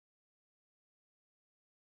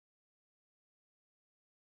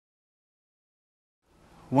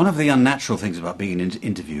One of the unnatural things about being in an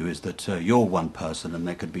interview is that you're one person and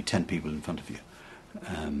there could be 10 people in front of you.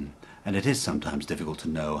 And it is sometimes difficult to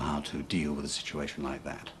know how to deal with a situation like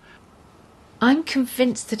that. I'm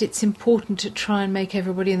convinced that it's important to try and make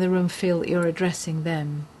everybody in the room feel that you're addressing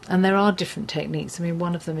them. And there are different techniques. I mean,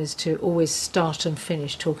 one of them is to always start and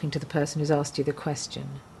finish talking to the person who's asked you the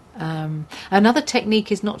question. Another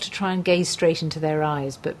technique is not to try and gaze straight into their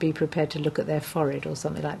eyes, but be prepared to look at their forehead or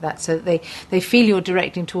something like that, so that they feel you're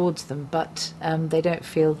directing towards them, but they don't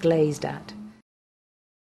feel glazed at.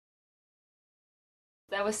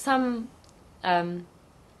 There were some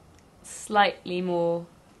slightly more,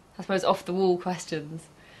 I suppose, off-the-wall questions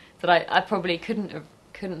that I probably couldn't have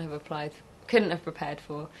prepared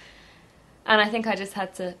for, and I think I just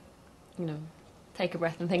had to, take a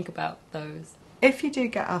breath and think about those. If you do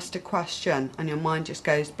get asked a question and your mind just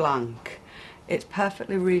goes blank, it's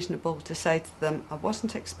perfectly reasonable to say to them, I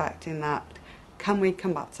wasn't expecting that. Can we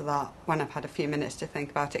come back to that when I've had a few minutes to think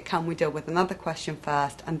about it? Can we deal with another question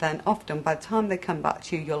first? And then often by the time they come back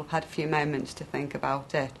to you, you'll have had a few moments to think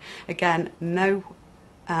about it. Again, no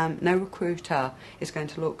recruiter is going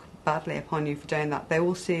to look badly upon you for doing that. They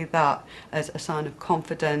will see that as a sign of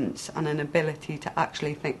confidence and an ability to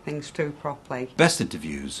actually think things through properly. Best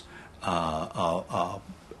interviews are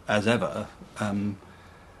as ever,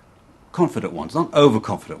 confident ones, not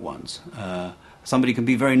overconfident ones. Somebody can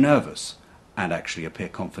be very nervous and actually appear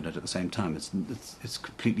confident at the same time. It's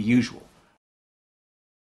completely usual.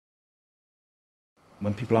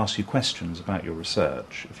 When people ask you questions about your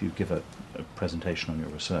research, if you give a presentation on your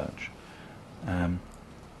research,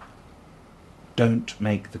 don't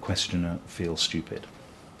make the questioner feel stupid.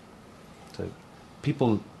 So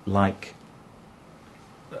people like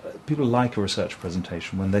a research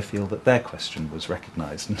presentation when they feel that their question was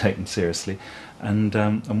recognised and taken seriously, and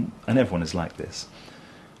everyone is like this.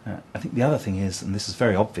 I think the other thing is, and this is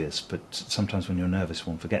very obvious, but sometimes when you're nervous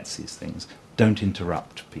one forgets these things, don't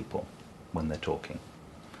interrupt people when they're talking.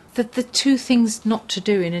 The two things not to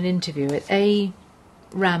do in an interview are A,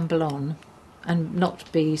 ramble on and not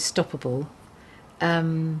be stoppable.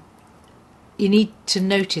 You need to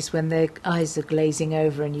notice when their eyes are glazing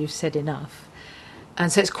over and you've said enough. And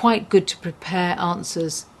so it's quite good to prepare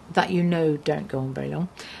answers that don't go on very long.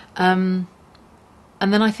 And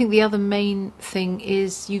then I think the other main thing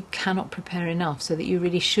is you cannot prepare enough, so that you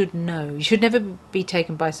really should know. You should never be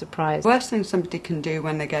taken by surprise. The worst thing somebody can do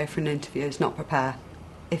when they go for an interview is not prepare.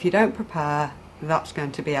 If you don't prepare, that's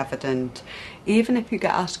going to be evident. Even if you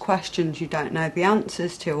get asked questions you don't know the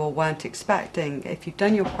answers to or weren't expecting, if you've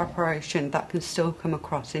done your preparation, that can still come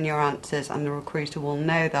across in your answers, and the recruiter will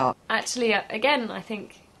know that. Actually, again, I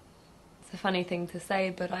think it's a funny thing to say,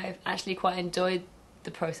 but I've actually quite enjoyed the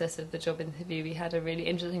process of the job interview. We had a really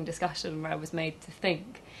interesting discussion where I was made to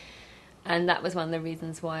think, and that was one of the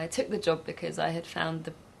reasons why I took the job, because I had found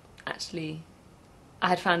the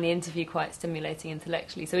interview quite stimulating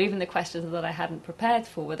intellectually. So even the questions that I hadn't prepared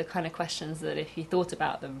for were the kind of questions that if you thought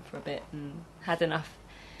about them for a bit and had enough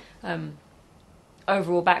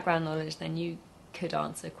overall background knowledge, then you could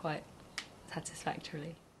answer quite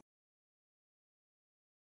satisfactorily.